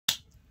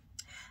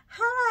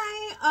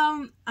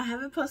I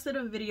haven't posted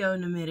a video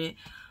in a minute,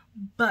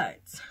 but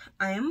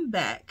I am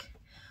back.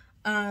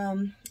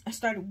 I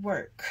started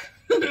work.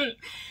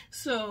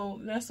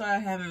 So that's why I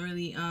haven't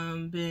really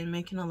been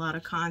making a lot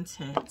of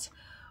content.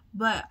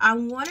 But I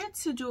wanted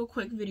to do a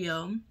quick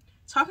video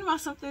talking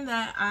about something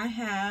that I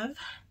have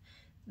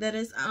that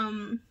is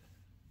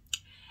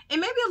it may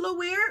be a little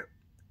weird.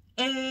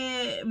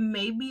 It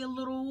may be a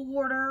little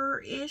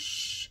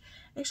hoarder-ish.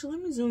 Actually,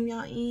 let me zoom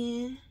y'all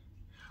in.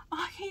 Oh,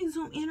 I can't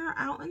zoom in or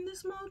out in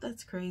this mode?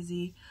 That's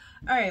crazy.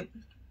 Alright.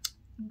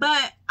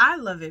 But I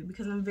love it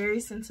because I'm very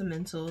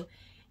sentimental.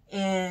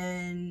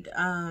 And,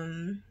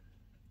 I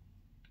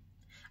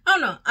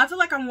don't know. I feel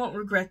like I won't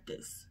regret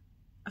this.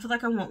 I feel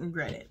like I won't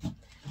regret it.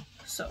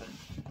 So,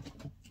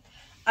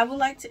 I would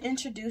like to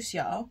introduce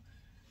y'all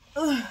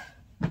to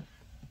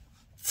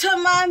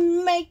my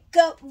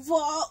makeup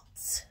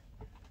vault.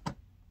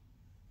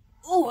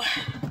 Ooh.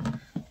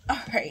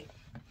 Alright.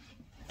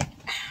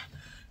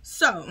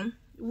 So,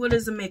 what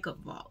is a makeup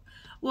vault?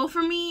 Well,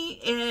 for me,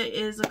 it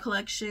is a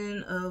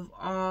collection of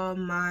all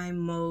my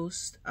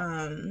most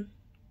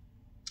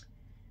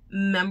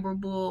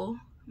memorable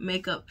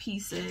makeup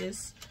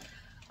pieces.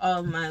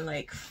 All my,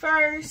 like,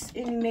 first,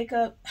 any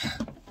makeup.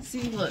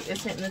 See, look,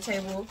 it's hitting the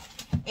table.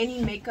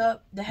 Any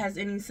makeup that has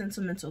any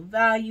sentimental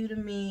value to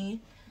me.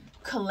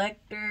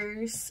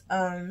 Collectors.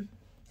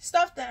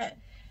 Stuff that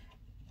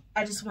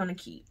I just want to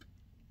keep.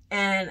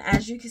 And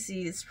as you can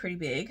see, it's pretty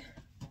big.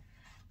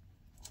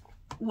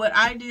 What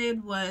I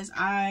did was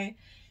I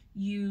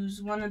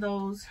used one of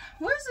those,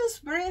 what is this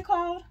brand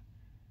called?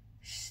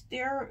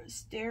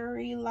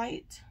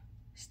 Sterilite.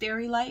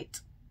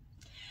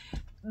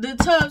 The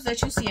tubs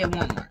that you see at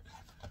Walmart.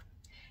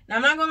 Now,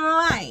 I'm not gonna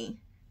lie,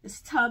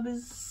 this tub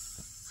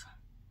is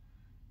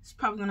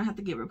probably gonna have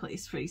to get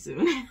replaced pretty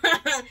soon.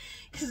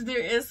 Because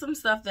there is some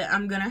stuff that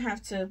I'm gonna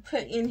have to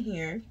put in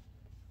here.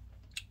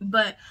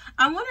 But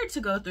I wanted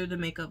to go through the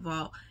makeup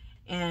vault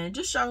and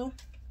just show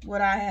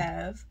what I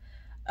have.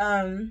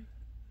 I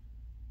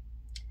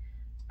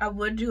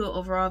would do an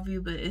overall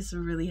view, but it's a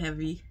really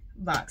heavy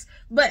box.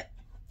 But,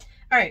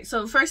 alright,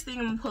 so first thing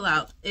I'm going to pull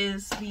out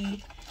is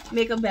the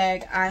makeup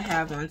bag I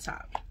have on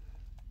top.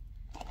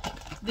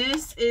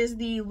 This is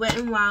the Wet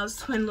n Wild's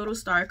Twin Little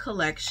Star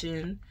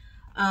collection.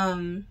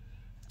 I'm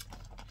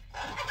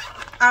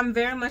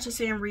very much a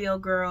Sanrio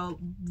girl,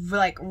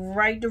 like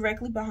right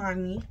directly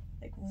behind me,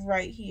 like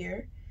right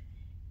here,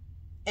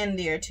 and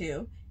there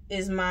too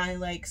is my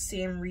like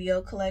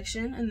Sanrio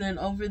collection. And then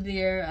over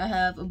there I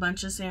have a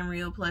bunch of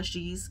Sanrio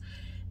plushies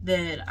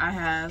that I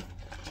have.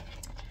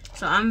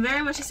 So I'm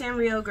very much a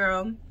Sanrio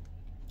girl,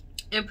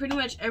 and pretty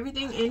much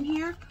everything in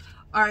here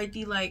are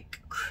the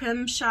like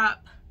Creme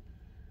Shop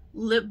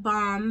lip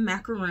balm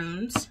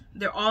macaroons.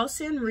 They're all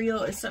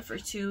Sanrio except for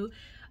two.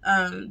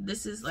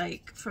 This is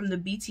like from the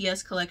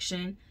BTS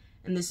collection,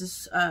 and this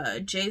is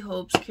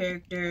J-Hope's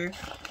character,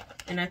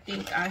 and I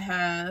think I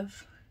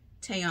have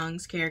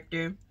Taeyong's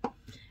character.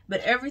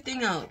 But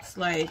everything else,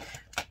 like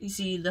you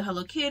see the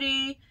Hello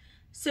Kitty,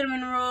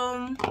 cinnamon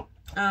roll,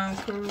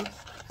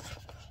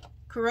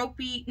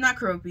 Keroppi, not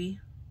Keroppi.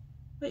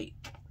 Wait,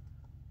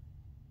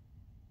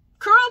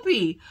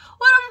 Keroppi.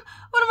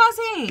 What am I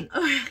saying?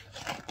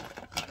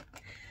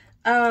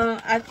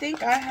 I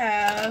think I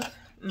have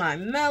my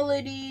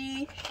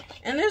Melody,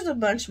 and there's a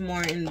bunch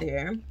more in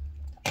there.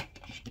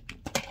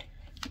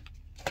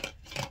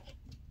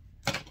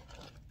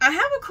 I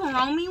have a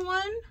Kuromi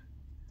one,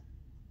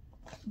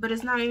 but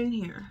it's not in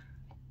here.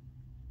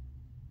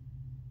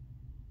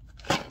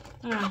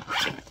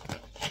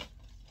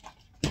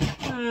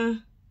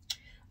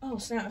 Oh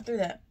snap, I threw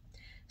that.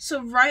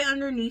 So right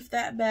underneath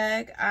that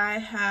bag, I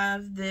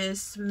have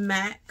this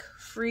MAC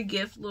free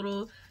gift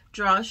little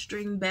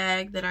drawstring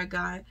bag that I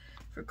got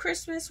for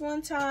Christmas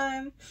one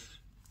time.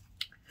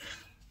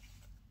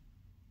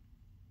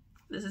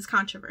 This is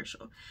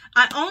controversial.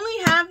 I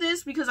only have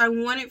this because I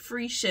wanted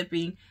free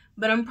shipping,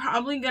 but I'm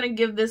probably gonna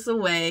give this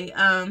away.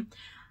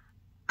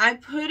 I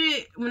put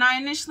it, when I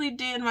initially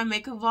did my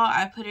makeup vault,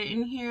 I put it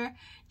in here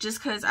just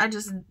because I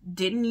just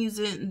didn't use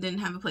it and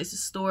didn't have a place to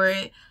store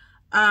it.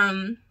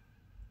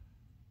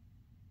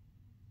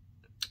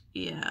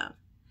 Yeah.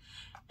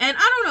 And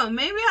I don't know,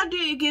 maybe I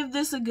didn't give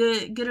this a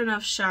good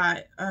enough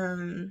shot.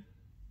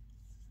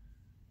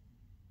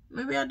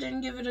 Maybe I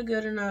didn't give it a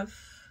good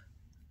enough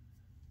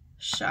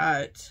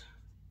shot.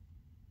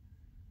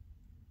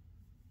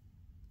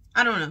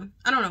 I don't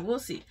know. We'll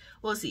see.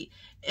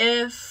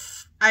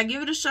 If I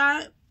give it a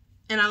shot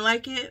and I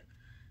like it,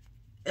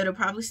 it'll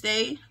probably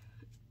stay.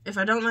 If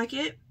I don't like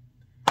it,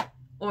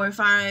 or if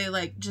I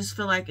like just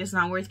feel like it's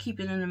not worth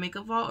keeping in the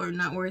makeup vault or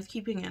not worth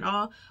keeping at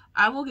all,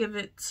 I will give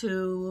it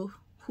to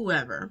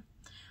whoever.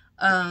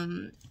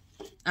 I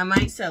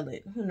might sell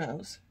it, who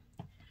knows.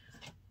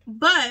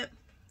 But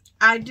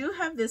I do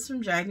have this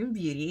from Dragon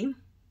Beauty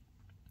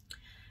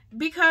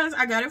because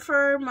I got it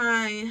for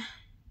my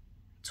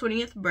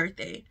 20th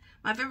birthday.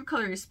 My favorite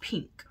color is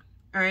pink.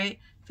 Alright,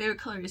 favorite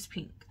color is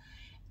pink.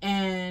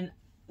 And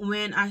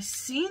when I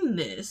seen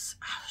this,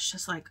 I was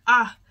just like,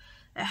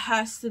 it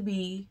has to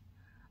be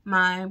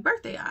my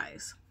birthday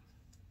eyes.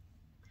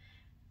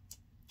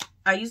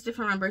 I used it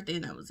for my birthday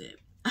and that was it.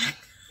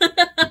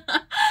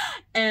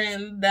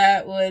 And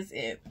that was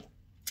it.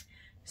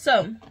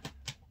 So,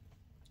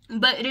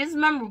 but it is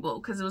memorable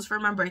because it was for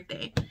my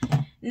birthday.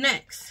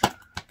 Next,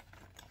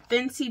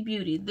 Fenty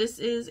Beauty. This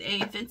is a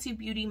Fenty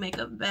Beauty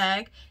makeup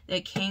bag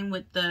that came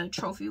with the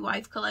Trophy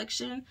Wife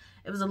collection.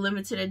 It was a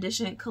limited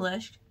edition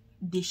collection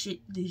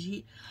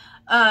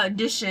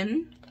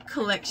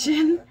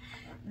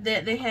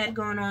that they had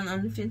going on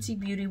the Fenty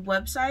Beauty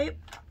website.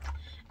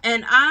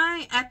 And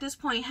I, at this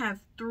point, have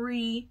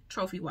 3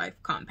 Trophy Wife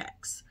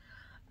compacts.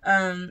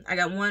 I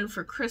got one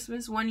for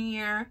Christmas one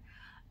year.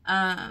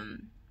 I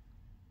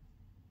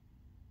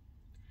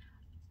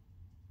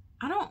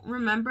don't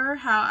remember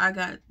how I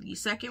got the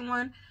second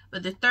one,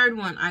 but the third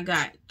one I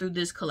got through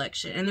this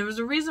collection. And there was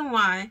a reason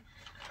why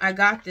I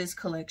got this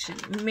collection.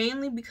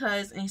 Mainly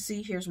because, and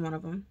see, here's one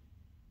of them.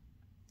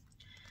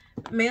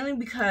 Mainly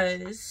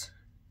because,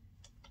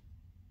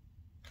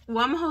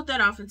 well, I'm going to hold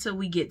that off until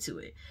we get to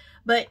it.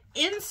 But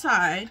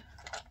inside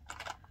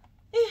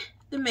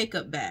the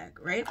makeup bag,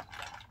 right?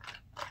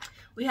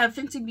 We have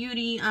Fenty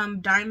Beauty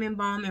Diamond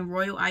Balm and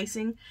Royal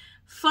Icing.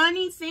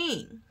 Funny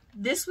thing,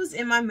 this was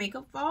in my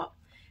makeup vault.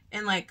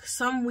 And like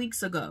some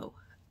weeks ago,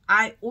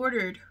 I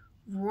ordered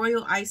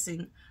Royal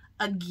Icing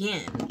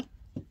again.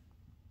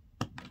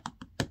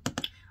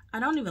 I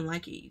don't even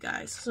like it, you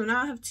guys. So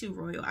now I have 2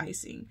 Royal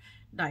Icing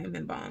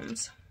Diamond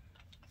Balms.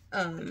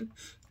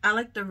 I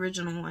like the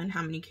original one,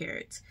 How Many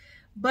Carats.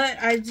 But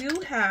I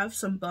do have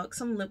some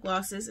Buxom lip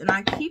glosses. And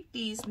I keep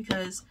these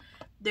because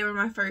they were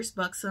my first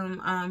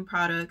Buxom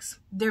products.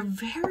 They're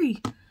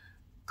very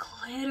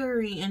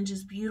glittery and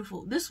just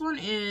beautiful. This one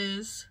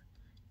is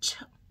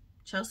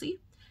Chelsea.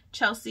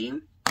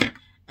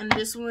 And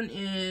this one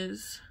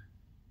is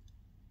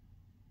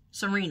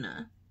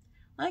Serena.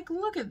 Like,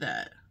 look at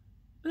that.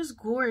 It's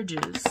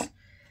gorgeous.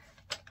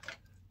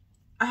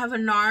 I have a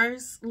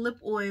NARS lip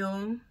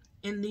oil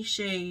in the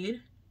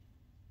shade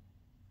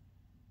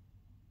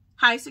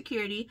High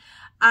Security.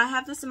 I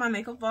have this in my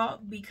makeup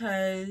vault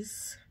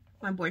because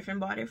my boyfriend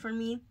bought it for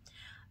me.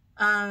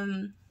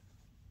 I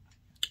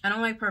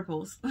don't like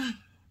purples.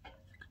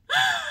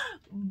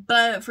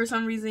 But for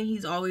some reason,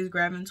 he's always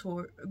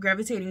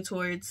gravitating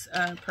towards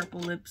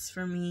purple lips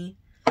for me.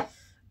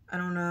 I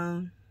don't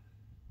know.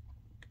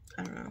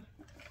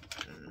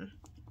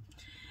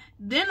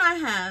 Then I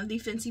have the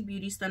Fenty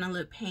Beauty Stunna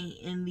Lip Paint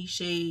in the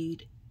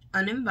shade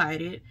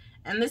Uninvited.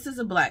 And this is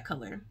a black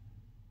color.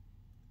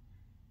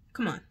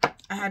 Come on.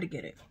 I had to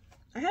get it.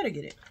 I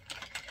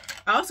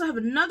also have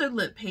another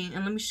lip paint.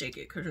 And let me shake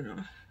it because you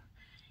know.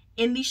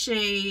 In the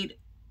shade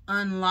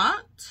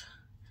Unlocked.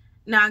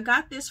 Now, I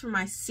got this for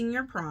my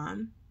senior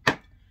prom.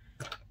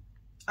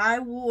 I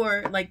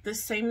wore, like, the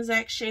same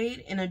exact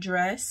shade in a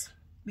dress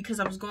because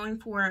I was going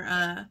for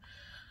a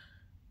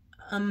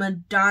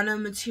Madonna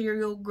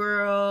Material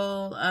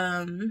Girl,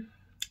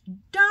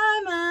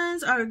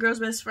 Diamonds Are a Girl's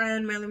Best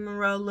Friend, Marilyn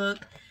Monroe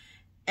look.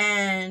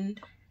 And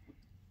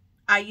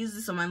I used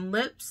this on my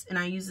lips, and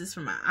I used this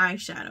for my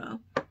eyeshadow.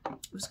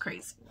 It was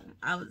crazy.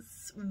 I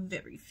was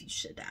very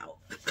fuchsia'd out.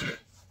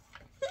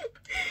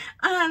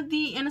 I have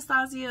the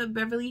Anastasia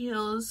Beverly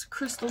Hills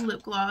Crystal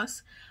Lip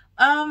Gloss.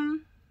 The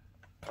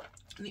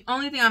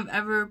only thing I've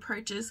ever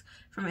purchased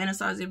from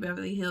Anastasia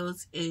Beverly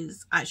Hills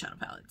is eyeshadow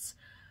palettes.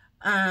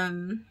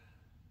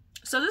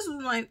 So this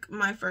was like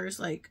my first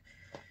like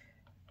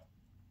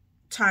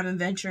time in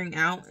venturing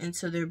out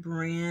into their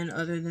brand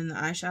other than the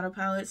eyeshadow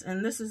palettes.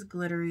 And this is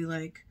glittery,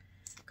 like,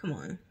 come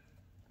on.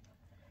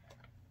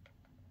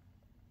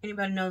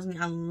 Anybody knows me,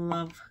 I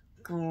love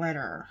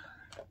glitter.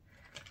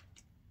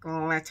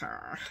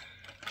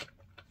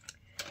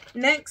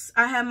 Next,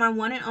 I have my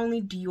one and only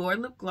Dior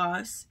lip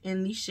gloss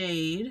in the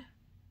shade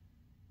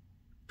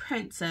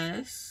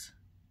Princess.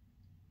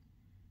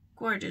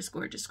 Gorgeous,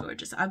 gorgeous,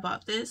 gorgeous. I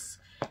bought this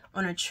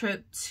on a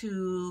trip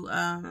to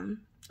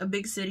a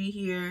big city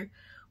here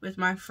with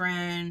my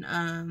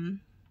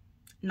friend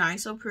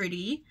Nice So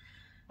Pretty.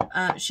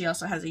 She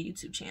also has a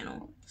YouTube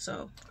channel,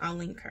 so I'll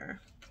link her.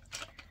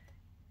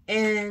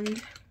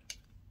 And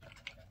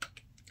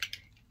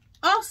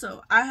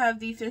also, I have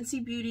the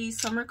Fenty Beauty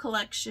Summer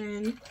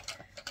Collection.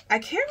 I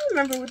can't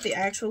remember what the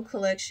actual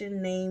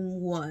collection name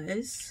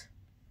was.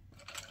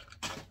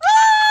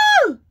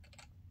 Oh!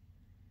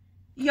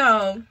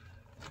 Yo.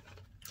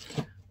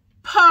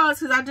 Pause,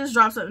 because I just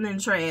dropped something in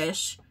the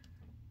trash.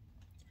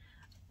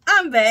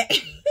 I'm back.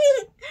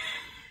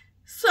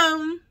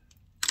 So,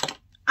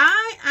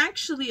 I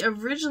actually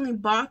originally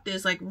bought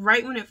this, like,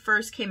 right when it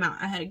first came out.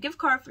 I had a gift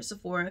card for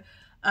Sephora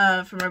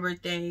for my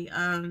birthday,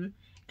 and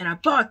I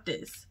bought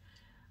this.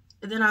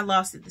 And then I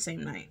lost it the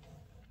same night.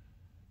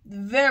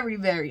 Very,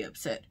 very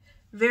upset.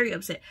 Very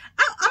upset.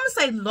 I'm going to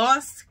say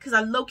lost because I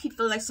low-key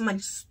feel like somebody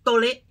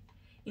stole it.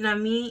 You know what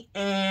I mean?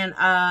 And,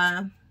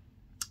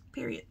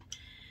 period.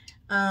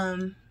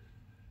 But,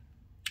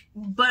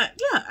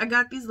 yeah, I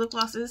got these lip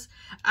glosses.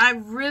 I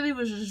really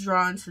was just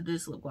drawn to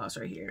this lip gloss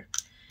right here.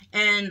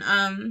 And,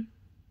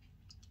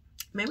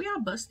 maybe I'll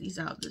bust these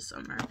out this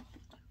summer.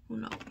 Who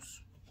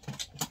knows?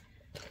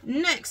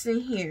 Next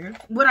in here,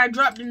 what I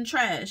dropped in the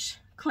trash,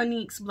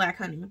 Clinique's Black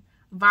Honey.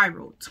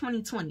 Viral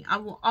 2020. I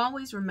will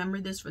always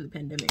remember this for the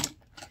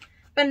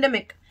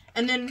pandemic.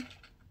 And then,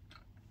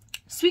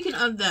 speaking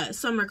of that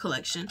summer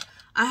collection,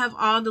 I have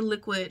all the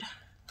liquid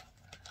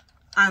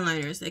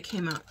eyeliners that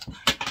came out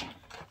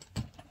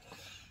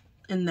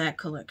in that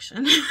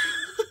collection.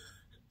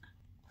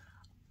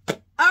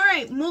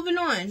 Alright, moving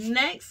on.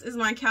 Next is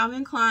my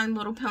Calvin Klein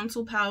little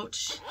pencil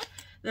pouch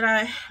that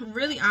I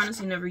really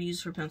honestly never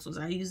used for pencils.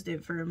 I used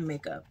it for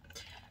makeup.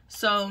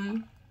 So,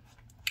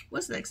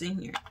 what's next in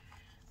here?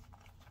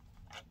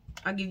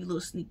 I'll give you a little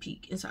sneak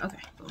peek inside.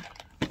 Okay, boom.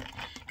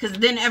 Because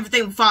then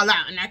everything will fall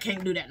out and I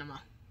can't do that no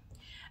more.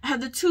 I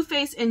have the Too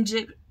Faced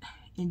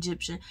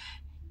Injection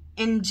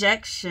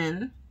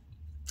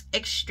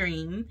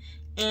Extreme,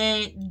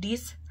 and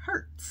this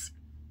hurts.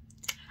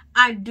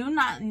 I do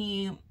not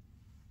need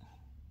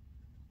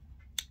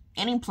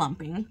any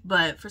plumping,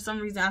 but for some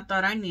reason I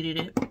thought I needed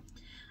it.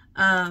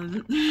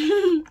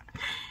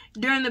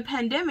 During the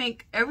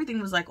pandemic,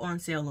 everything was like on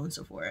sale on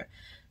Sephora.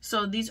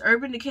 So these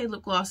Urban Decay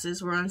lip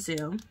glosses were on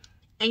sale.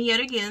 And yet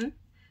again,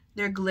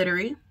 they're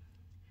glittery.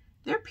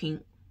 They're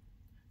pink.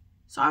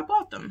 So I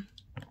bought them.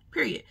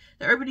 Period.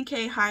 The Urban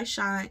Decay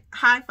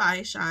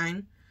Hi-Fi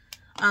Shine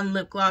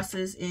lip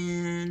glosses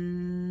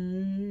in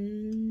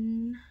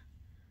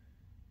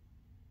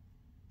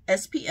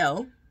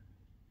SPL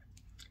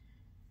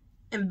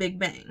and Big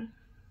Bang.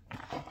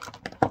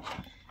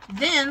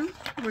 Then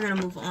we're going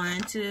to move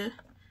on to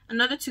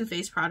another Too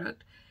Faced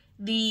product.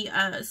 The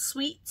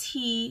Sweet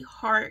Tea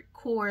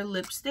Hardcore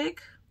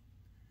Lipstick.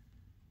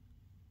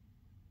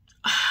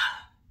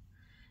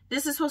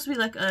 This is supposed to be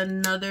like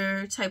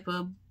another type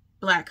of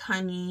Black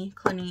Honey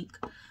Clinique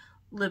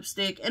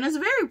lipstick. And it's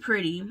very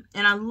pretty.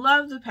 And I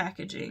love the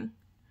packaging.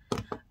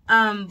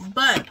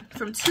 But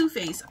from Too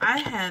Faced, I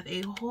have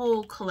a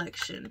whole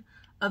collection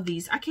of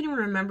these. I can't even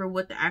remember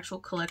what the actual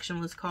collection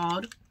was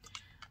called.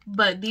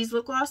 But these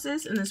lip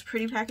glosses in this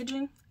pretty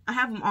packaging, I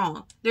have them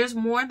all. There's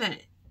more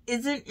that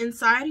isn't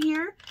inside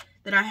here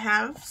that I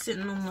have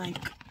sitting on like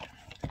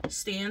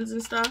stands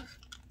and stuff.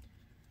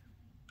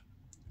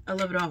 I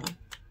love it all.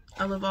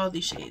 I love all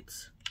these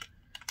shades.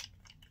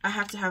 I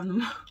have to have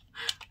them all.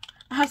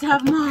 I have to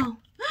have them all.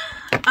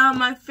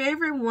 My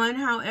favorite one,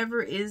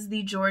 however, is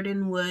the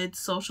Jordan Wood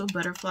Social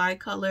Butterfly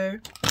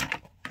color.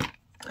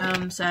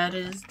 Sad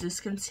is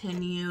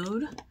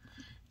discontinued.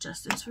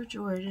 Justice for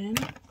Jordan.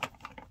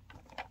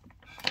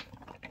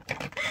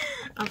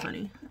 I'm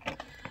funny.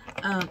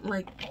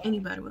 Like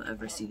anybody will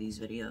ever see these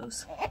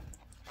videos.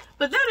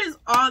 But that is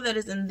all that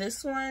is in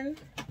this one.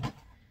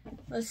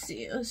 Let's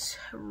see. Let's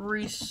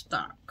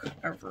restock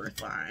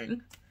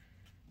everything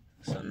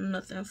so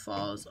nothing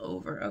falls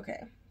over.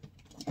 Okay.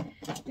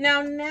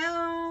 Now,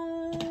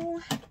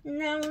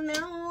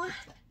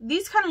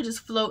 these kind of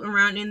just float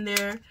around in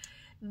there.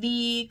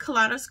 The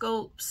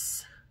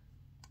Kaleidoscope's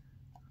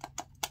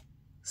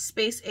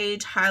Space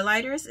Age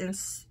highlighters and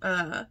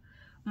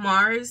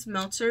Mars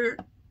Melter,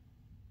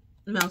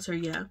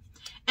 yeah.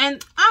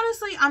 And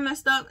honestly, I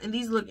messed up, and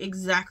these look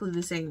exactly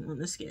the same on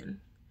the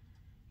skin.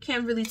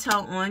 Can't really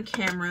tell on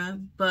camera,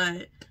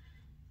 but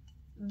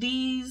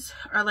these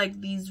are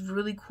like these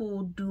really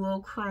cool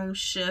duochrome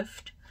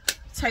shift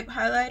type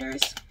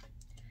highlighters,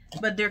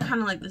 but they're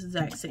kind of like the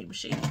exact same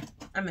shade.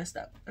 I messed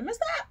up.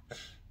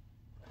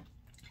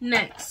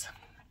 Next,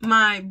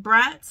 my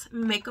Bratz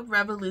Makeup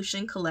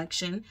Revolution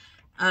collection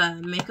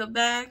makeup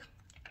bag.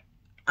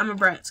 I'm a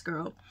Bratz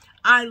girl.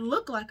 I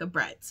look like a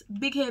Bratz.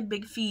 Big head,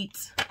 big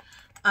feet.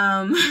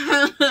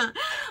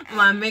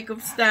 My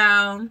makeup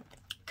style,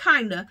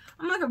 kinda.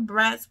 I'm like a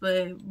Bratz,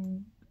 but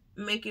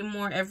make it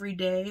more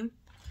everyday.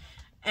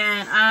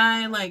 And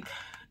I like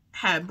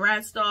had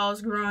Bratz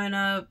dolls growing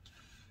up.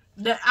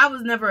 I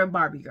was never a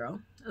Barbie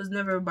girl. I was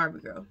never a Barbie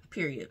girl.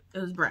 Period. It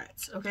was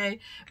Bratz. Okay,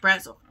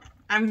 Bratz.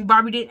 I mean,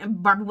 Barbie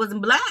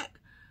wasn't black.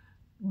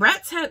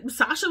 Bratz had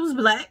Sasha was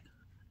black.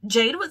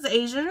 Jade was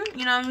Asian.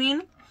 You know what I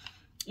mean?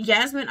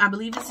 Yasmin, I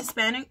believe, is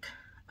Hispanic.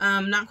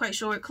 Not quite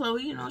sure.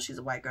 Chloe, you know, she's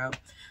a white girl.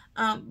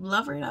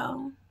 Love her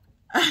though.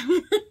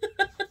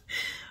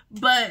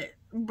 But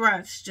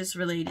Bratz just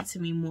related to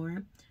me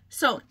more.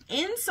 So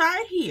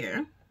inside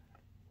here,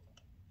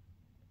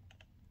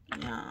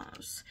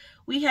 yes,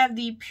 we have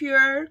the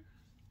Pure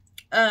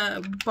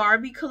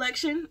Barbie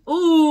collection.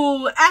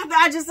 Ooh, after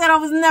I just said I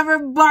was never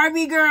a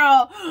Barbie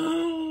girl.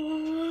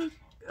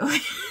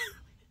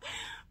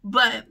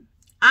 But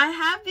I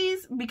have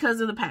these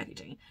because of the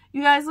packaging.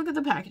 You guys, look at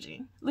the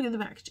packaging. Look at the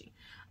packaging.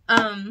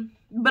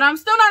 But I'm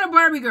still not a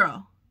Barbie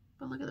girl.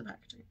 But look at the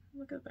packaging.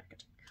 Look at the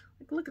packaging.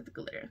 Like, look at the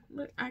glitter.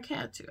 Look, I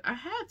had to.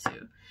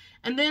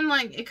 And then,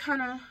 like, it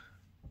kind of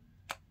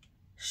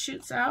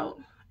shoots out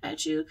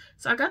at you.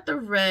 So I got the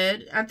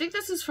red. I think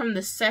this is from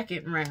the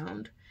second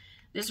round.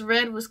 This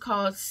red was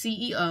called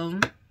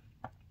CEO.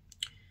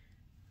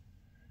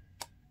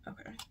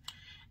 Okay.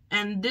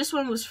 And this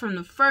one was from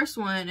the first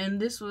one. And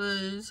this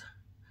was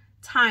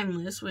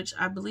Timeless, which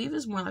I believe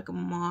is more like a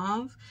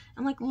mauve.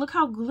 And, like, look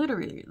how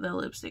glittery the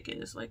lipstick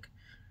is. Like,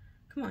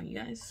 come on, you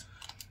guys.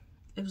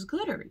 It was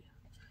glittery.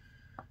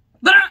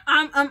 But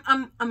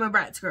I'm a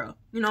Bratz girl.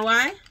 You know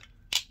why?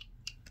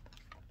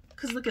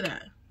 Cause look at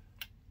that.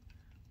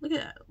 Look at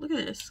that. Look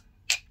at this.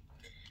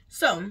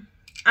 So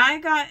I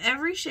got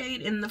every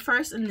shade in the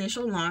first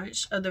initial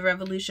launch of the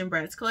Revolution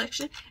Bratz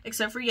collection,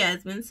 except for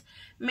Yasmin's,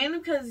 mainly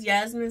because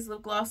Yasmin's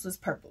lip gloss was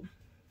purple.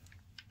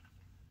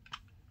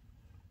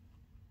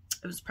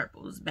 It was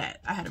purple. It was bad.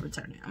 I had to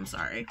return it. I'm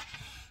sorry.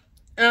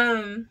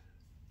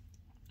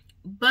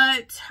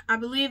 But I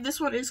believe this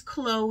one is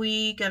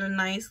Chloe. Got a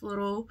nice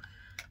little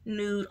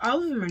nude.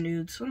 All of them are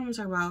nudes. What am I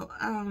talking about?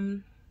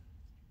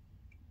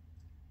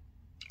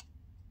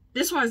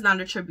 This one is not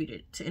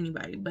attributed to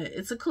anybody, but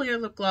it's a clear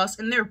lip gloss,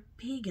 and they're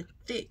big and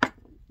thick.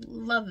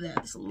 Love that.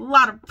 It's a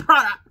lot of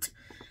product.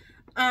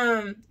 Is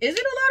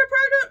it a lot of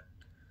product?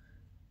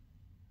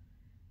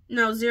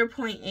 No,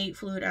 0.8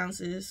 fluid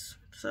ounces.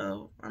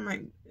 So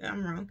I'm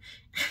wrong.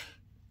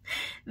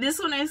 This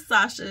one is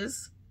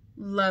Sasha's.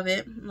 Love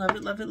it. Love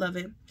it, love it, love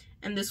it.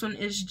 And this one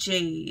is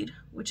Jade,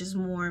 which is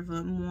more of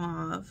a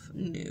mauve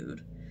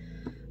nude.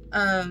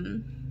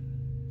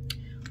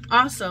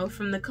 Also,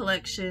 from the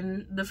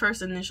collection, the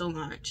first initial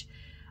launch,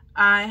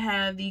 I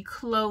have the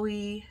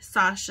Chloe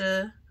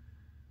Sasha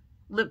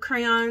lip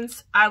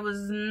crayons. I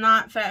was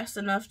not fast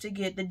enough to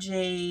get the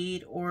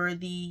Jade or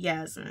the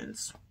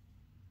Yasmin's.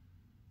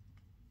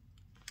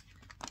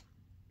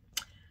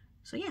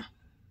 So, yeah.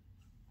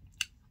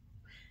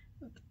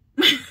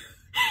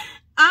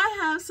 I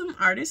have some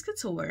Artist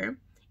Couture.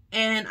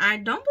 And I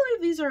don't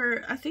believe these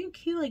are, I think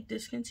he like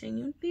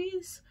discontinued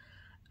these.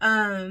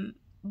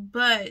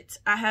 But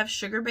I have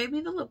Sugar Baby,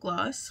 the lip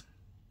gloss.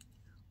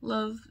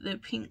 Love the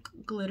pink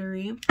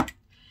glittery.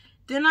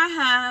 Then I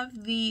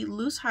have the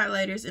loose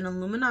highlighters in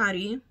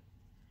Illuminati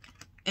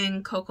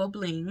and Coco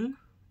Bling.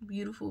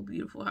 Beautiful,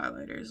 beautiful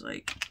highlighters.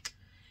 Like,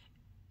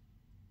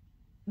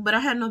 but I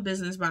had no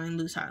business buying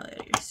loose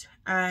highlighters.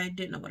 I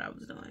didn't know what I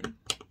was doing.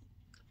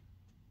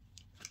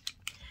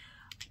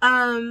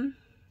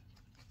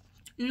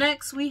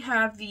 Next we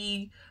have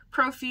the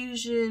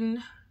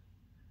Profusion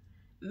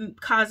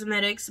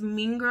Cosmetics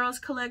Mean Girls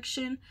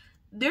collection.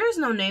 There's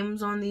no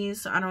names on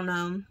these, so I don't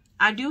know.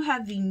 I do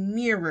have the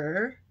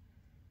Mirror.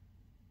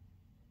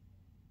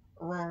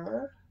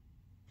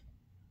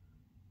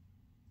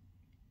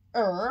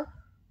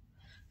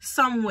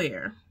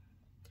 Somewhere.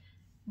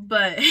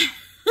 But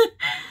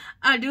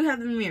I do have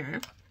the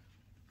Mirror.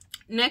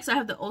 Next I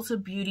have the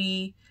Ulta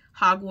Beauty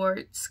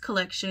Hogwarts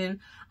collection.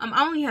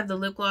 I only have the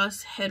lip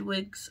gloss,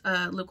 Hedwig's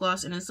lip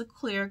gloss, and it's a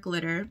clear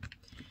glitter.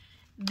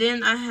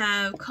 Then I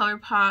have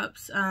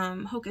ColourPop's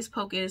Hocus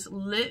Pocus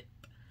lip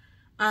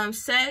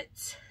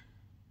set,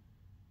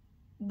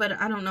 but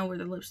I don't know where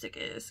the lipstick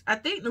is. I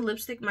think the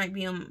lipstick might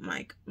be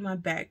on my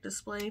bag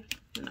display.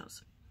 Who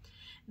knows?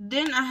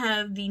 Then I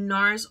have the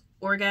NARS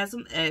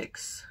Orgasm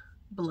X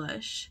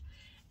blush,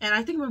 and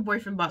I think my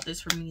boyfriend bought this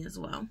for me as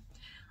well.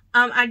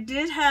 I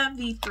did have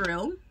the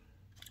Thrill,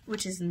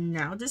 which is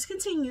now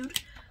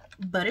discontinued,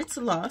 but it's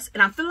lost,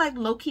 and I feel like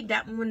low-key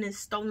that one is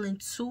stolen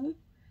too.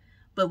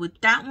 But with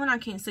that one, I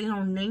can't say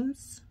no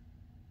names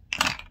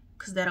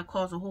because that'll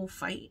cause a whole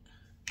fight.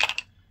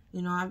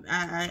 You know,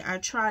 I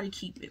try to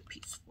keep it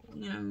peaceful.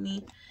 You know what I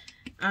mean?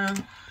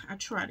 I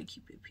try to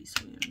keep it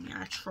peaceful. You know what I mean?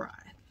 I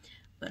try.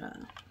 But,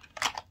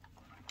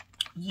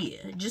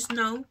 yeah. Just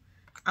know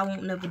I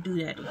won't never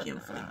do that again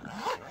for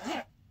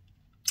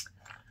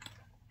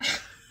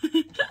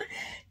you.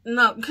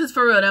 No, because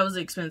for real, that was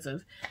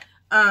expensive.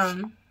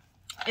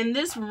 In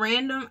this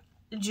random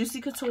Juicy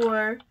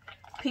Couture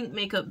pink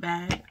makeup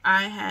bag,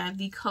 I have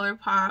the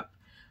ColourPop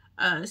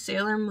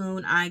Sailor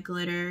Moon eye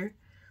glitter,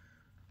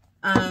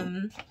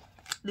 the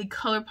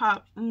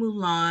ColourPop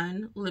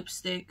Mulan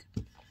lipstick,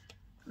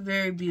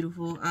 very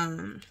beautiful.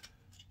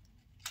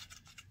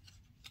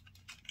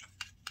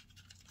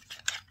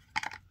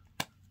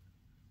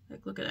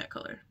 Like, look at that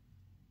color.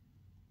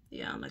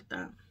 Yeah, I like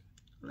that.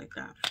 I like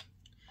that.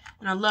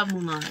 And I love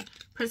Mulan.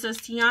 Princess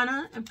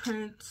Tiana and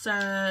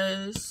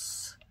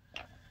Princess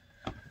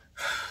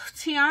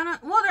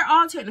Tiana. Well, they're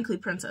all technically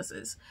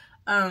princesses.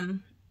 I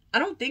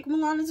don't think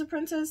Mulan is a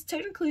princess.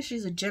 Technically,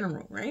 she's a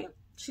general, right?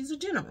 She's a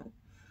general.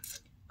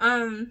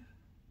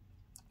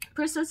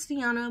 Princess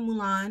Tiana,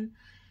 Mulan.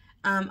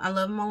 I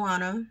love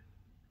Moana.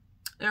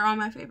 They're all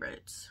my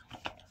favorites.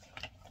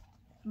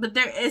 But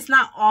it's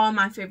not all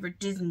my favorite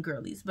Disney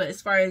girlies. But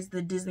as far as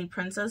the Disney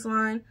princess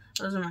line,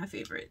 those are my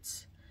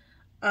favorites.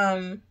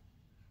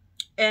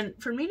 And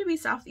for me to be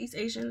Southeast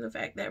Asian, the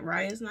fact that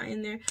Raya's not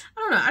in there, I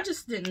don't know. I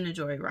just didn't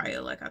enjoy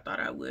Raya like I thought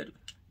I would.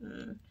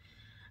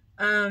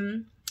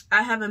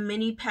 I have a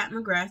mini Pat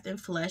McGrath in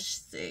Flesh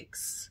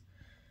 6.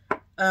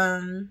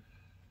 I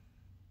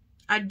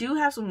do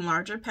have some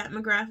larger Pat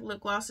McGrath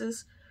lip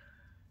glosses.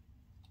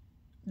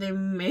 They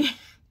may...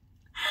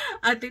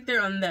 I think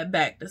they're on that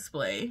back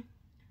display.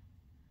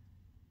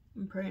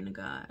 I'm praying to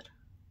God.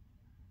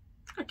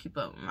 I keep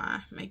up with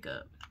my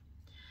makeup.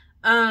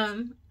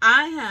 I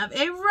have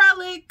a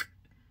relic.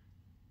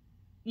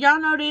 Y'all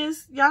know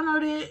this. Y'all know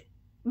that.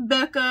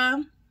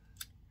 Becca.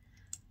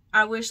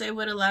 I wish they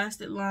would have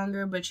lasted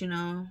longer, but you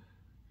know,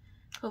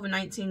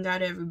 COVID-19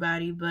 got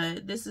everybody,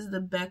 but this is the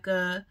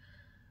Becca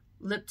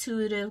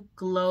Liptuitive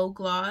Glow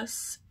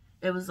Gloss.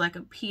 It was like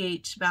a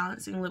pH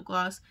balancing lip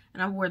gloss,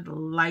 and I wore the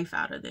life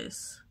out of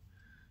this.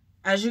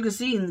 As you can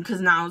see,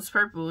 because now it's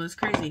purple, it's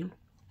crazy.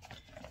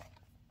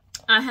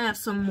 I have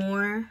some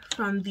more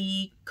from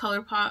the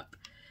ColourPop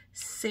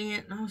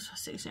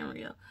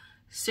Sanrio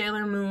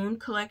Sailor Moon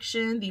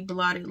collection, the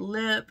blotted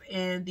lip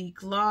and the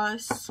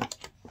gloss.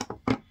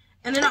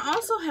 And then I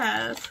also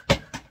have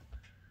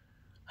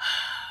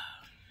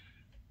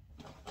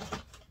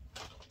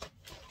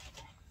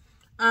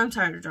I'm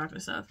tired of dropping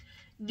stuff.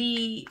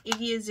 The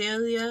Iggy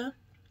Azalea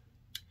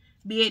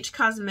BH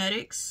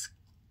Cosmetics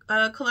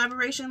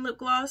collaboration lip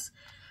gloss.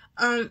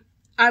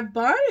 I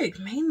bought it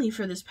mainly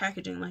for this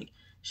packaging. Like,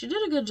 she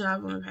did a good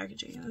job on the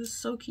packaging. It was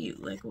so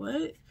cute. Like,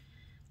 what?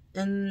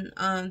 And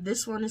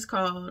this one is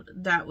called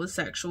That Was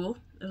Sexual.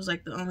 It was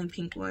like the only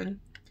pink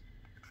one.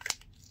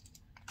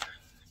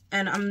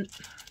 And I'm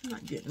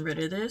not getting rid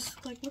of this.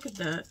 Like, look at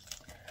that.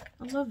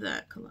 I love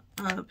that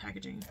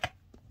packaging.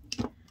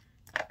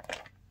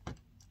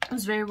 It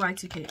was very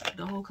Y2K,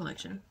 the whole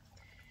collection.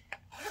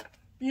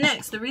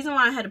 Next, the reason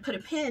why I had to put a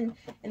pin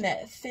in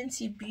that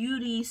Fenty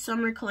Beauty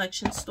Summer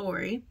Collection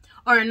story,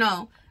 or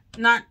no,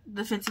 not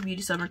the Fenty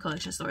Beauty Summer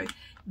Collection story,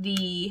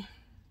 the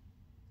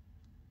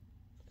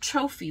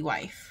Trophy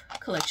Wife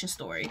Collection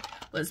story,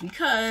 was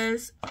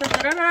because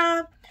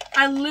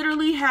I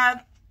literally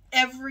have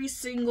every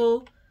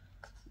single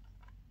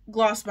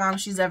gloss bomb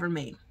she's ever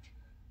made.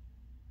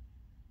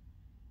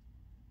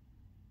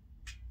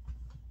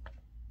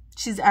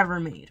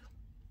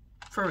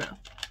 For real.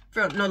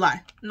 For real. No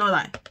lie. No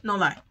lie. No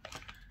lie.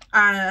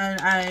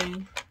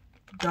 I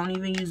don't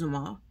even use them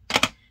all.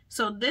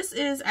 So this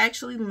is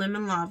actually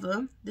Lemon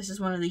Lava. This is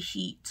one of the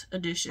Heat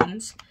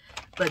editions.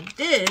 But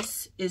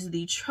this is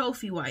the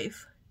Trophy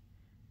Wife.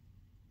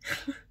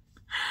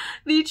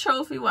 The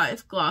Trophy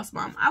Wife Gloss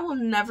Bomb. I will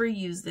never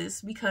use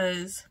this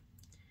because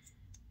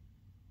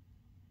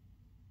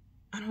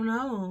I don't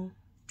know.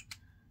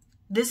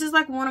 This is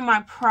like one of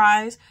my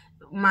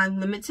my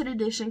limited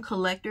edition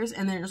collectors,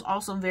 and then it's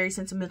also very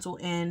sentimental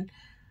in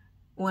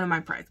one of my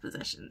prized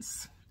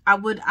possessions. I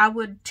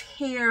would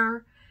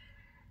tear,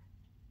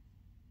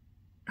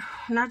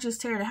 not just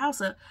tear the house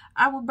up,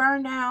 I would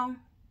burn down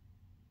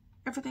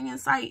everything in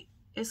sight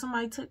if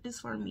somebody took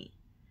this from me.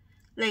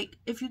 Like,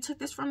 if you took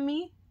this from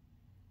me,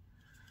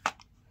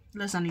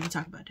 let's not even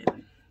talk about it.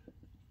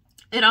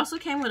 It also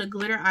came with a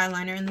glitter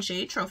eyeliner in the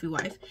shade Trophy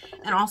Wife,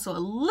 and also a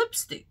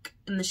lipstick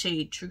in the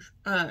shade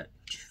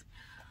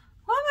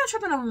why am I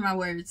tripping over my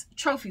words?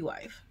 Trophy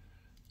Wife.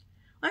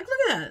 Like,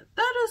 look at that.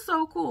 That is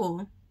so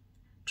cool.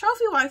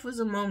 Trophy Wife was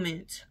a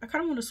moment. I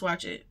kind of want to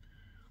swatch it.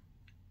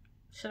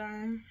 Should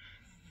I?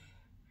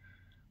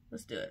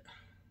 Let's do it.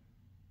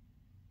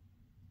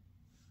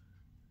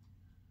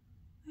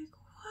 Like,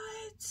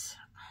 what?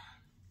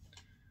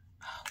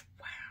 Oh,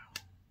 wow.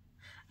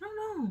 I don't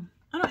know.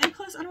 And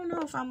plus, I don't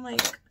know if I'm,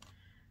 like,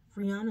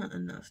 Rihanna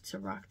enough to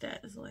rock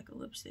that as, like, a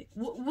lipstick.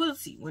 We'll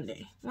see one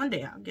day. One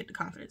day I'll get the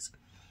confidence.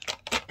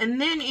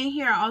 And then in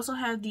here, I also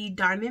have the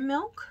Diamond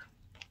Milk.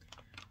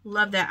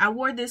 Love that. I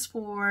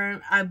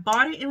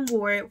bought it and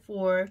wore it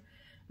for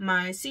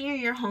my senior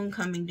year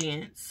homecoming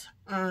dance.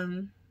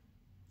 I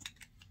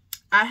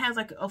had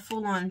like a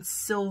full-on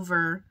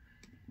silver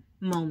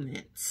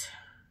moment,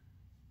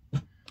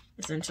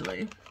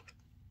 essentially.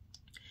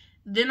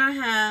 Then I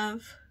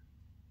have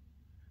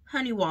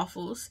Honey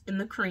Waffles in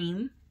the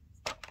cream.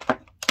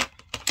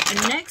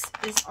 And next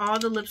is all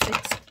the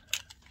lipsticks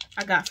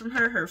I got from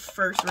her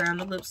first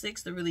round of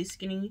lipsticks, the really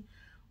skinny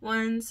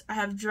ones. I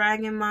have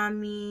Dragon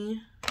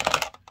Mommy.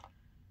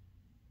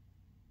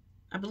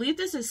 I believe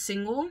this is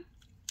single.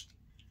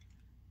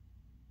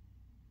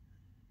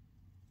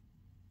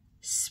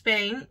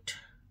 Spanked.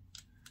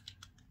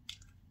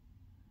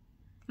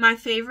 My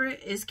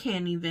favorite is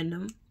Candy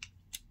Venom.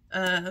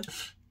 Look at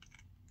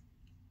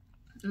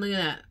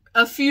that.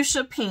 A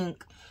fuchsia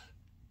pink.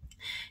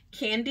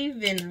 Candy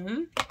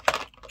Venom.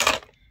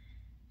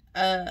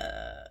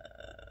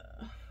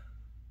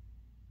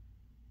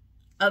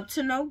 Up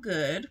to No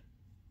Good.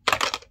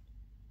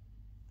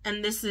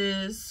 And this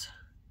is,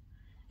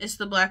 it's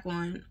the black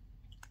one.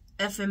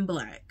 Effin'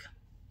 Black.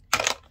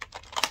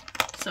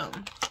 So,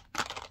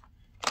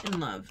 in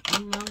love.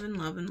 In love, in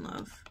love, in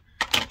love.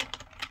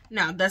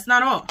 Now, that's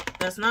not all.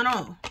 That's not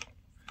all.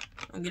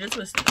 Don't get it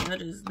twisted.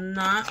 That is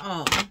not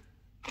all.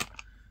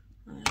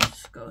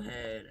 Let's go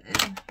ahead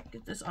and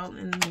get this all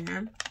in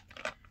there.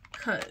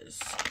 Because,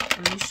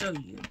 let me show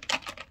you.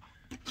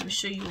 Let me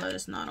show you what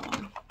it's not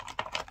all.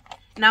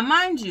 Now,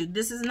 mind you,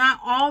 this is not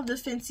all the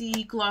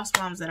Fenty gloss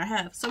bombs that I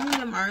have. Some of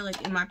them are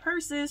like in my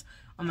purses,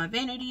 on my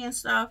vanity and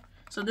stuff.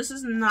 So this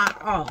is not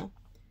all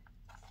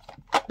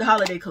the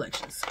holiday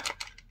collections.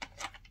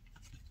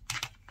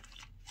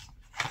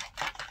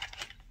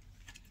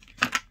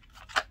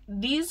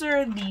 These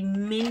are the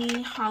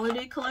mini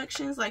holiday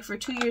collections. Like for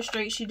 2 years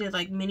straight, she did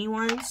like mini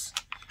ones.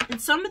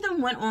 And some of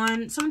them went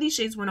on, some of these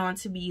shades went on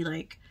to be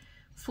like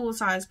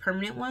full-size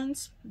permanent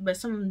ones. But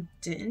some of them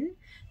didn't.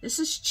 This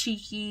is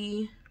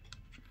Cheeky.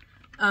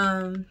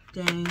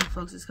 Dang,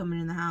 folks is coming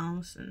in the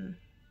house. And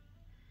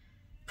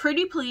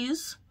Pretty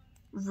Please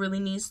really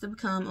needs to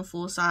become a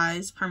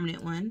full-size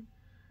permanent one.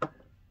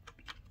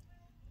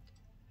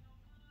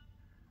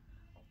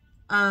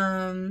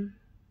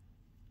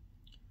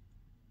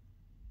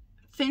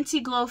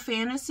 Fenty Glow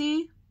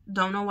Fantasy,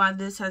 don't know why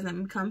this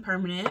hasn't become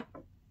permanent.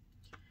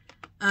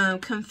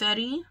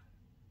 Confetti,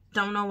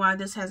 don't know why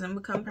this hasn't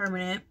become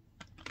permanent.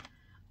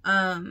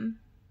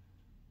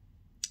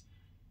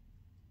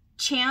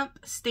 Champ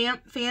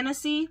Stamp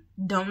Fantasy,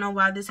 don't know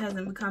why this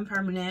hasn't become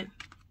permanent.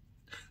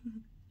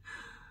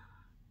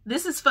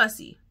 This is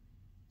Fussy.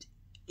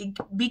 It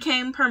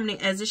became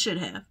permanent as it should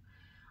have.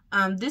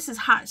 This is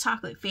Hot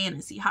Chocolate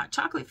Fantasy. Hot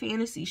Chocolate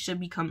Fantasy should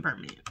become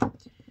permanent.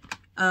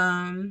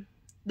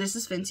 This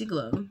is Fenty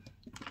Glow.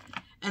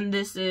 And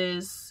this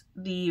is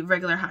the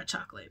regular hot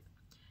chocolate.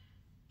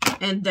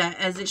 And that,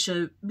 as it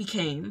should,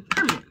 became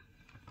permanent.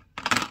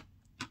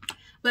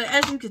 But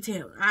as you can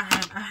tell,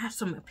 I have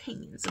some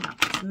opinions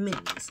about these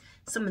minis.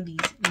 Some of these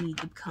need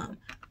to become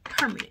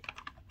permanent.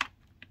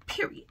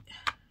 Period.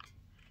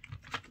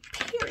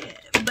 Period.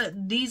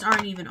 But these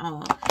aren't even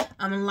all.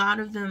 A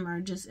lot of them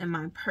are just in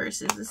my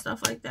purses and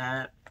stuff like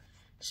that.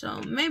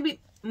 So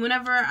maybe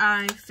whenever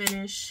I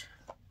finish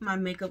my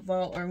makeup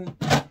vault, or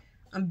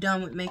I'm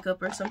done with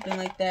makeup or something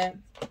like that,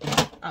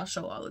 I'll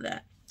show all of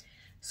that.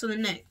 So the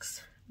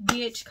next,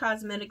 BH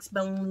Cosmetics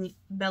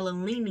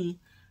Bellini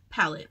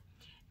palette.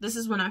 This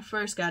is when I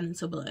first got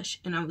into blush,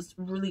 and I was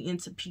really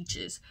into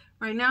peaches.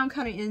 Right now I'm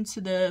kind of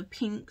into the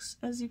pinks,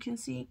 as you can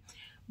see,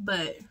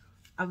 but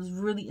I was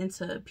really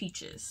into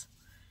peaches.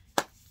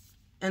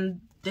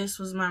 And this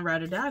was my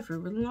ride or die for a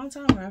really long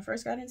time when I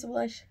first got into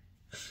blush.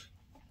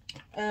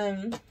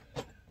 So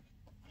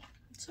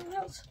what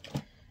else?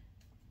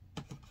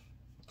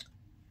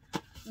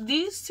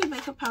 These two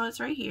makeup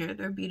palettes right here,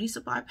 they're Beauty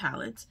Supply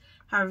palettes.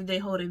 However, they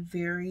hold a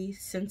very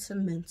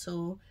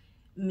sentimental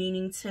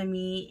meaning to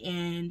me,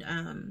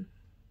 and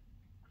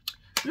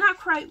not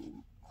quite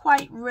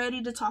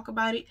ready to talk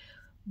about it,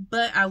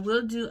 but I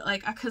will do,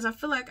 like, because I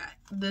feel like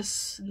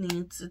this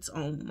needs its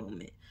own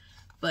moment.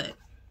 But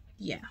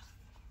yeah,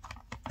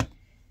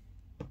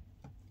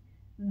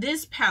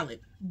 this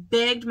palette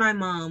begged my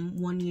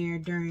mom one year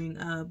during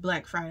a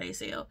Black Friday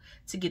sale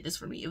to get this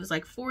for me. It was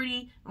like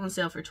 $40 on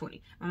sale for $20.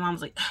 My mom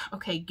was like,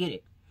 okay, get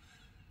it.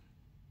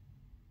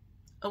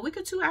 A week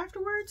or two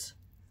afterwards,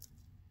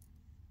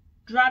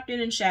 dropped it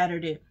and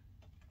shattered it.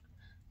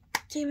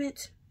 Damn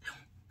it.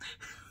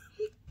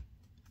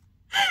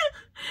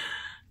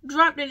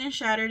 Dropped it and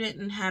shattered it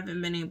and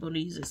haven't been able to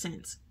use it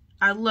since.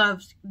 I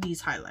loved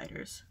these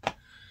highlighters.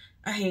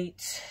 I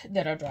hate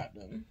that I dropped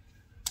them.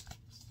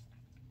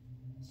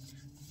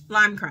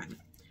 Lime Crime.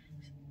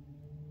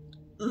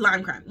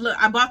 Lime Crime. Look,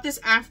 I bought this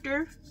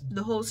after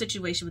the whole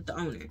situation with the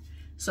owner.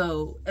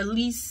 So at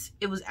least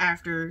it was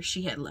after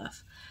she had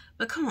left.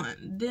 But come on,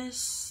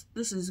 this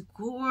is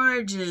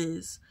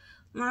gorgeous.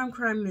 Lime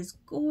Crime is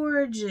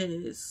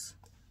gorgeous.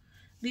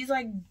 These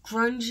like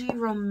grungy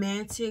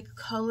romantic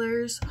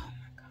colors. Oh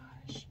my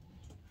gosh.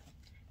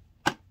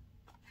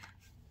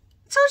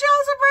 Told you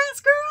I was a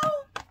Bratz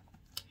girl.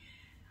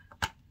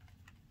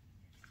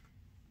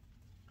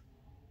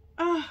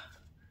 Oh,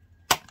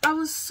 I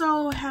was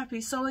so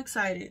happy, so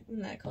excited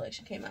when that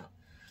collection came out.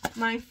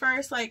 My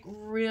first like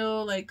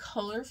real like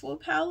colorful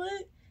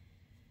palette.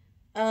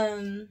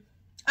 I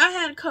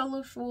had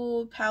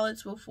colorful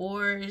palettes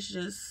before, it's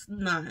just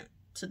not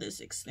to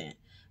this extent.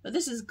 But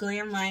this is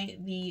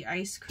Glamlite, the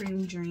Ice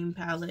Cream Dream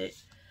palette.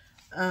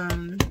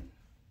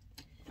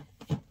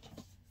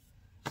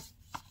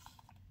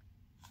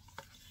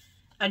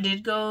 I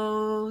did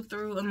go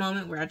through a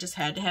moment where I just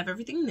had to have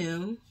everything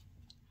new.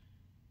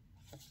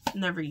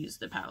 Never used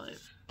the palette.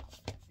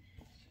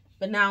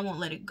 But now I won't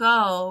let it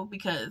go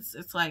because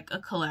it's like a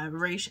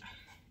collaboration.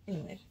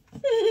 Anyway.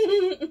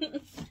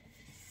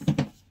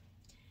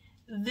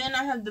 Then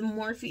I have the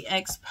Morphe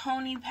X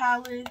Pony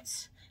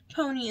palette.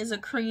 Pony is a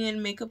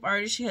Korean makeup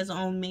artist. She has her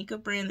own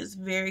makeup brand that's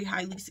very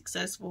highly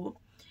successful.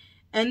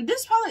 And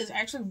this palette is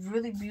actually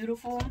really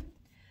beautiful.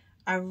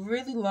 I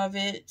really love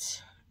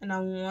it.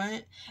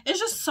 And it's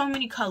just so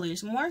many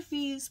colors.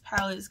 Morphe's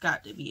palette's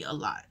got to be a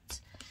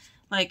lot.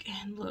 Like,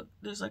 and look,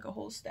 there's like a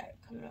whole stack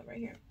coming up right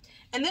here.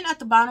 And then at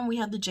the bottom, we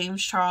have the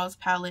James Charles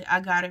palette.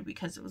 I got it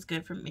because it was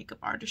good for makeup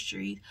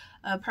artistry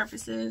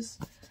purposes.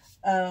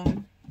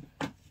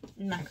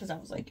 Not because I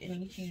was like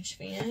any huge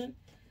fan.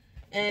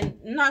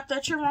 And not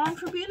that you're wrong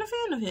for being a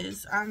fan of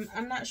his. I'm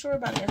not sure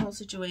about that whole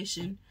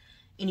situation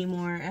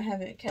anymore. I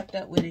haven't kept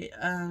up with it.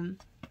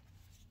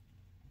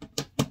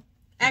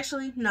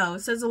 Actually, no.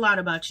 It says a lot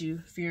about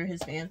you if you're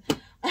his fan.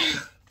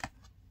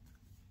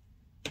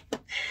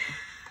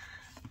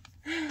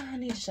 I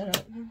need to shut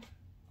up.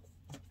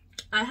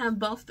 I have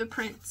both the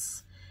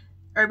Prince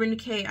Urban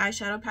Decay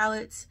eyeshadow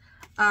palettes.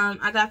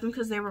 I got them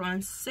because they were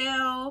on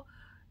sale.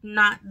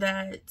 Not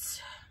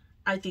that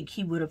I think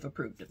he would have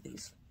approved of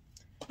these.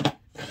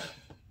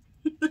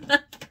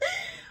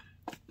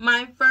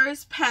 My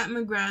first Pat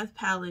McGrath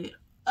palette.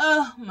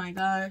 Oh my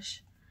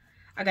gosh.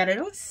 I got it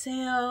on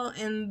sale,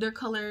 and their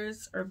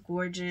colors are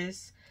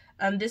gorgeous.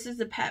 This is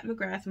the Pat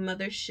McGrath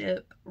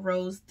Mothership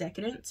Rose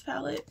Decadence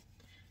palette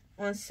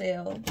on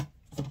sale.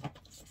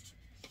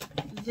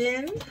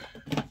 Then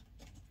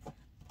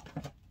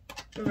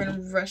we're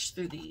gonna rush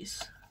through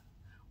these.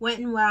 Wet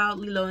n Wild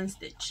Lilo and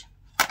Stitch.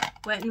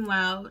 Wet n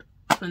Wild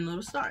Twin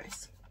Little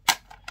Stars.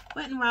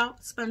 Wet n Wild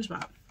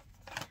SpongeBob.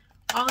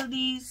 All of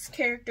these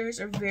characters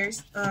are very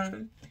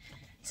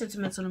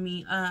sentimental to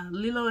me.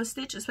 Lilo and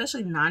Stitch,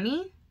 especially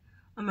Nani.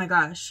 Oh my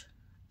gosh.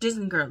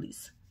 Disney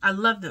girlies. I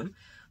love them.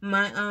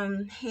 My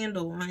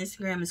handle on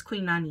Instagram is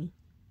Queen Nani.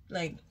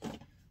 Like,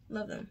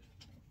 love them.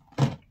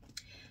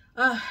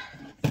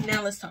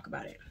 Now let's talk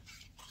about it.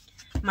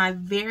 My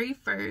very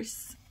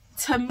first,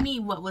 to me,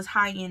 what was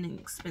high-end and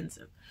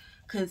expensive.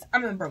 Because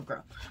I'm a broke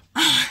girl.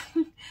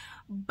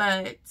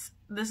 But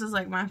this is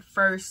like my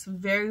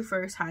very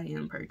first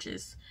high-end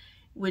purchase,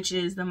 which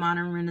is the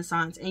Modern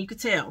Renaissance. And you could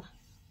tell,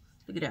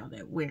 look at all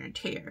that wear and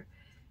tear.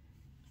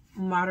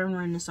 Modern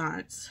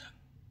Renaissance.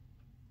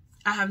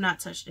 I have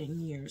not touched it in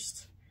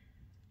years.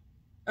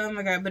 Oh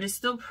my god, but it's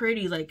still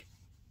pretty. Like,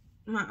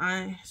 my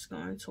eye is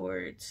going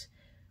towards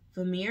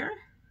Vermeer.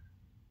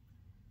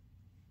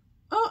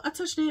 Oh, I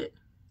touched it.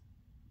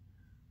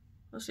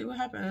 Let's see what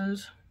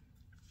happens.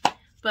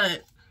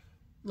 But,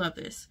 love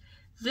this.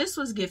 This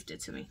was gifted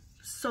to me.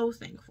 So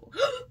thankful.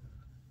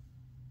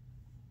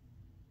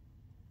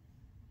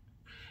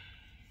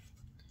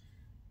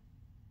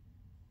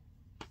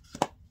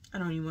 I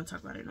don't even want to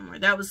talk about it no more.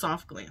 That was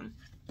Soft Glam.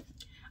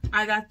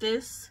 I got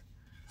this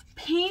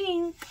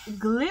pink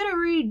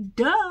glittery,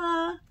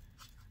 duh.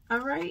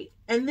 Alright.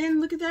 And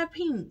then look at that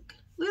pink.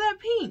 Look at that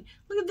pink.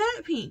 Look at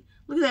that pink.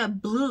 Look at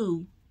that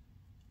blue.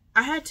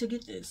 I had to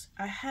get this.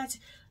 I had to.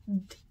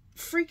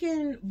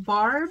 Freaking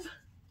Barb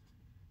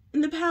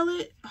in the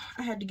palette.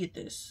 I had to get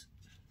this.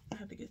 I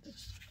had to get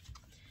this.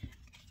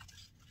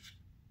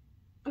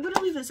 I'm going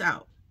to leave this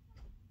out.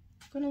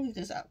 I'm going to leave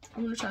this out.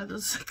 I'm going to try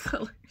those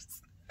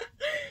colors.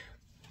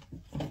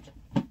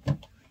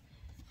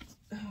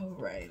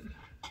 Alright.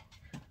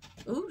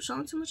 Ooh,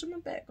 showing too much of my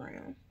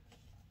background.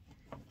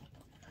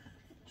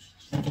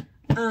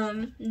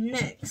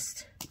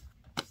 Next,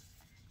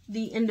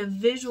 the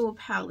individual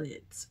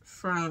palettes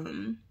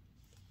from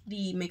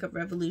the Makeup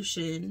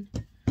Revolution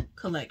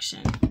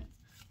collection.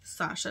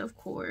 Sasha, of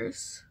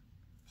course.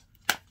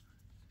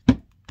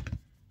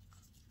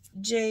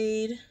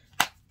 Jade.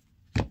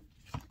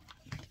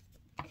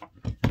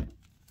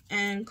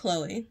 And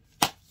Chloe.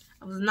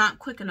 I was not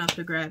quick enough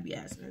to grab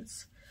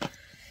Yasmin's.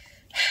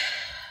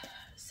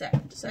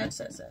 Sad, sad,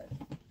 sad, sad.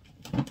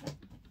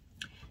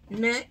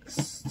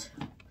 Next,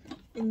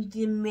 in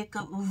the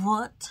Makeup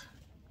Vault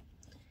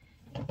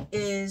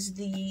is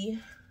the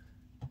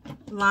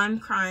Lime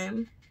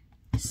Crime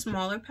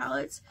smaller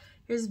palettes.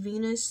 Here's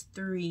Venus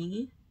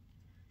 3.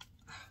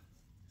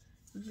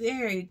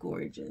 Very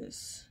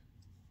gorgeous.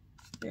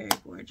 Very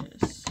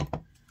gorgeous.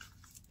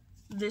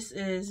 This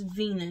is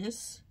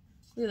Venus.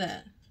 Look at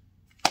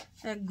that.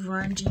 That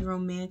grungy,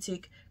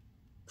 romantic,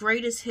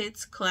 greatest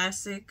hits,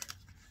 classic,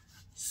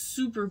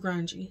 super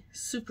grungy,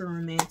 super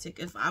romantic.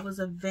 If I was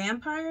a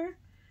vampire,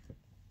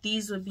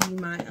 these would be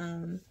my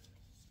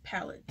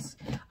palettes.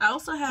 I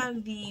also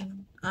have the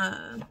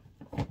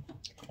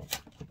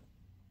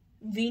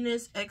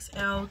Venus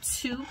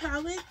XL2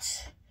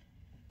 palette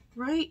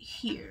right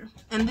here.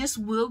 And this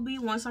will be,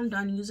 once I'm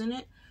done using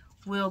it,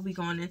 will be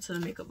going into the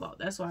Makeup Vault.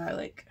 That's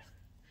why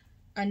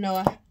I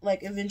know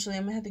eventually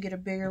I'm gonna have to get a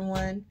bigger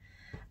one.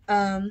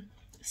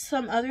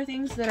 Some other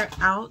things that are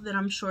out that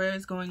I'm sure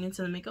is going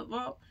into the Makeup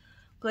Vault.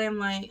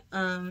 Glamlite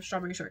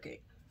Strawberry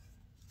Shortcake.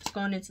 It's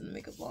going into the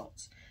Makeup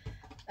Vault.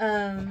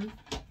 I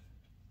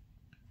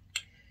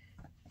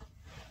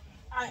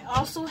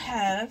also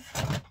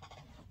have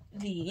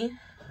the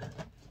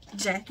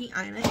Jackie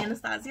Aina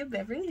Anastasia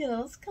Beverly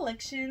Hills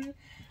collection.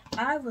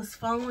 I was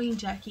following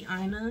Jackie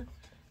Aina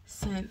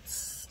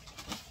since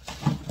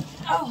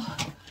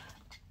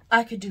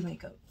I could do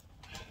makeup,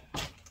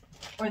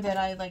 or that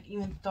I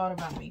even thought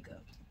about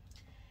makeup.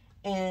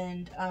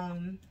 And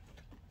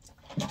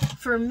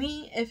for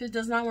me, if it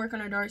does not work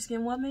on a dark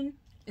skinned woman,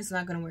 it's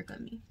not gonna work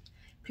on me,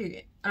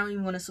 period. I don't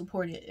even want to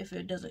support it if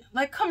it doesn't.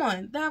 Come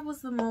on, that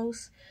was the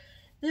most,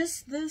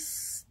 this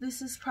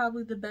is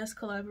probably the best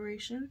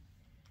collaboration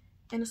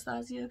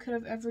Anastasia could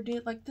have ever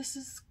did. This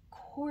is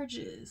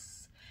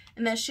gorgeous.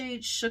 And that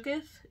shade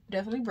Shooketh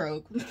definitely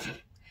broke.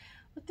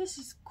 But this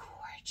is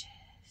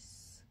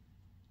gorgeous.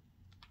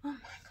 Oh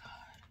my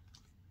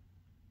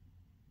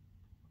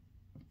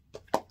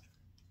god.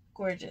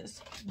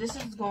 Gorgeous. This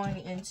is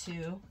going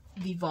into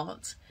the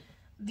vault.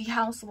 The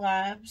House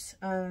Labs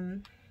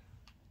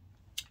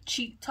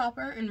Cheek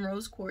Topper in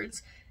Rose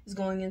Quartz is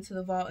going into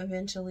the vault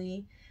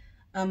eventually.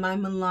 My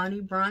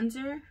Milani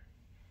bronzer.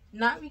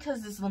 Not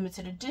because it's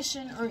limited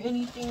edition or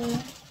anything.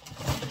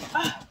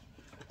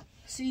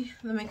 See,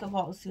 the Makeup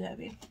Vault is too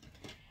heavy.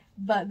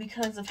 But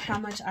because of how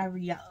much I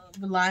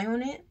rely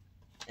on it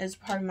as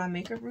part of my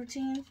makeup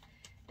routine,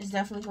 it's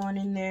definitely going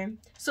in there.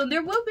 So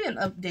there will be an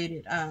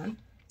updated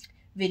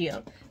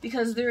video,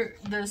 because they're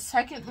the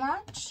second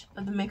launch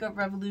of the Makeup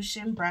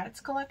Revolution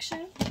Bratz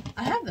collection.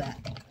 I have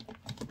that.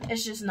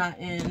 It's just not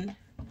in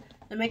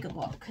the makeup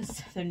vault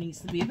because there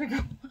needs to be a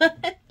bigger one.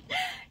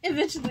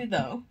 Eventually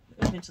though,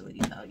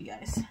 you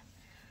guys.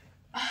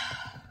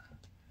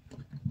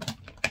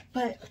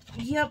 But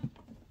yep,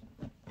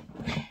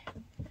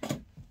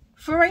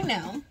 for right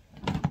now,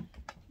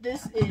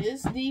 this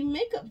is the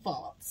makeup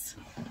vaults.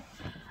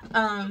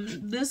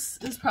 This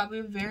is probably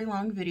a very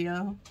long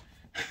video,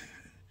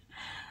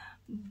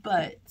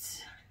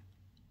 but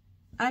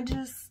I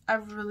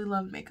really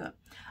love makeup.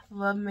 I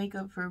love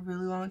makeup for a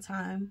really long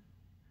time,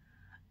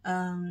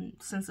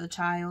 since a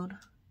child,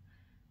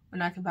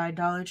 when I could buy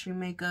Dollar Tree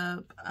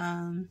makeup.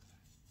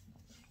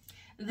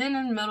 Then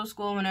in middle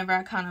school, whenever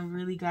I kind of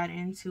really got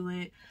into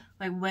it,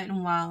 like Wet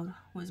n Wild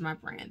was my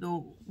brand.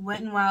 The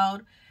Wet n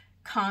Wild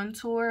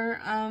contour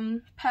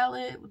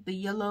palette with the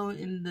yellow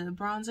and the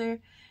bronzer.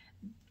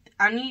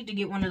 I need to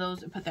get one of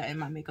those and put that in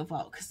my makeup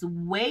vault, because the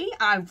way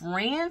I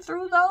ran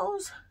through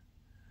those,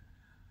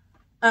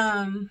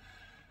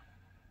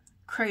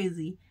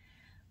 crazy.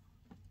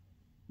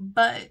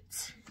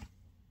 But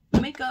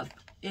makeup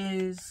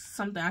is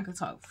something I could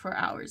talk for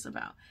hours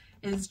about.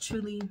 It is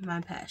truly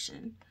my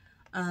passion.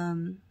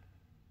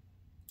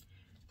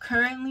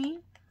 Currently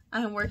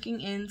I am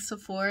working in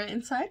Sephora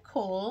inside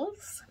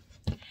Kohl's,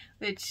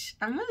 which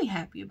I'm really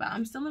happy about.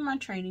 I'm still in my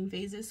training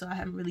phases, so I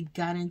haven't really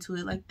got into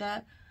it like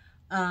that.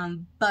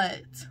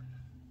 But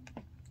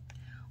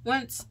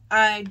once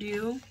I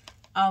do,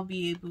 I'll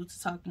be able to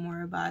talk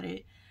more about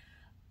it.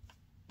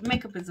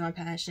 Makeup is my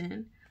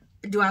passion.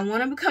 Do I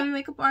want to become a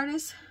makeup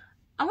artist?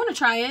 I want to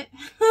try it.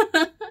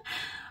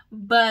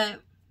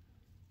 But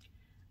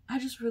I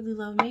just really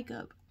love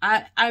makeup.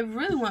 I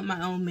really want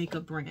my own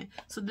makeup brand.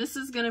 So this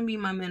is going to be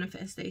my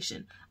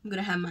manifestation. I'm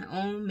going to have my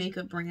own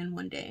makeup brand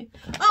one day.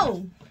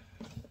 Oh!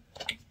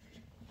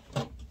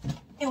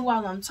 And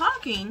while I'm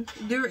talking,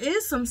 there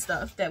is some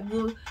stuff that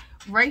will,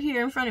 right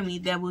here in front of me,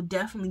 that will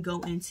definitely go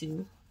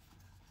into.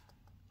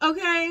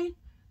 Okay?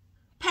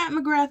 Pat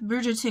McGrath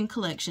Bridgerton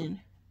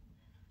collection.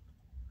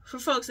 For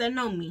folks that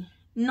know me,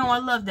 know I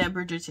love that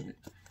Bridgerton.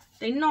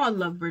 They know I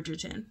love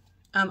Bridgerton.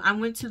 I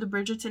went to the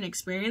Bridgerton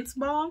Experience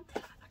Ball.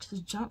 I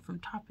just jumped from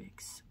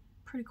topics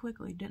pretty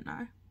quickly, didn't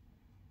I?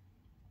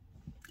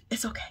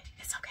 It's okay.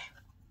 It's okay.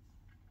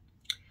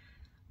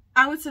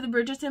 I went to the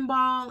Bridgerton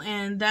Ball,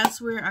 and that's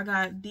where I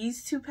got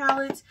these two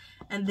palettes.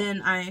 And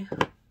then I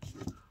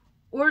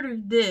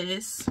ordered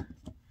this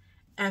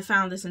and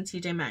found this in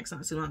TJ Maxx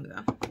not too long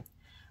ago.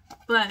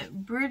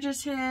 But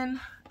Bridgerton,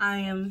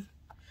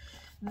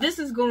 this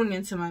is going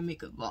into my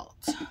makeup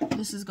vault.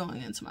 This is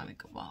going into my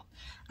makeup vault.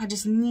 I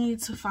just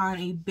need to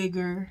find a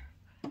bigger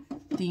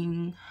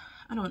thing.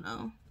 I don't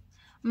know.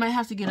 I might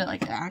have to get it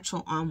like an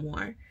actual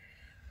armoire.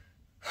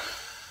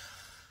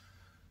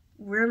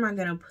 Where am I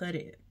gonna put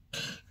it?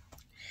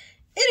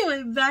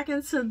 Anyway, back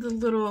into the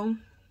little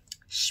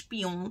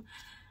spiel.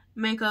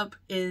 Makeup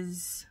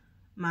is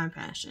my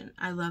passion.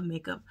 I love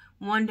makeup.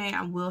 One day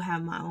I will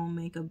have my own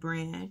makeup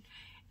brand.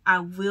 I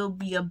will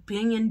be a $1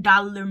 billion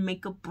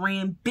makeup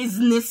brand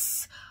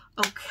business.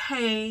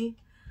 Okay.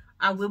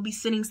 I will be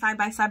sitting side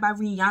by side by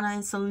Rihanna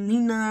and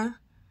Selena.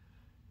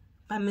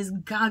 By Miss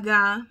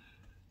Gaga.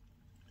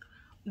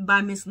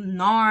 By Miss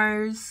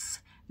NARS.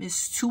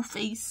 Miss Too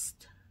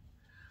Faced.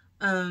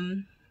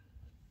 But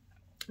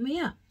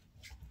yeah.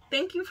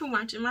 Thank you for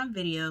watching my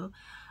video.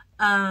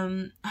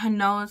 I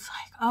know it's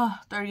like,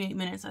 38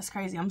 minutes. That's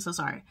crazy. I'm so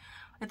sorry.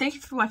 But thank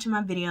you for watching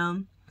my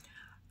video.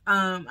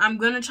 I'm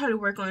going to try to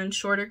work on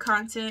shorter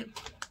content.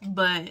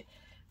 But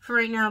for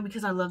right now,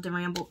 because I love to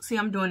ramble. See,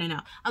 I'm doing it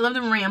now. I love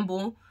to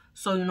ramble.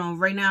 So, you know,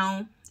 right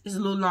now it's a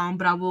little long,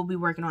 but I will be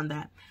working on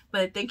that.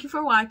 But thank you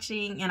for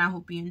watching, and I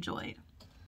hope you enjoyed.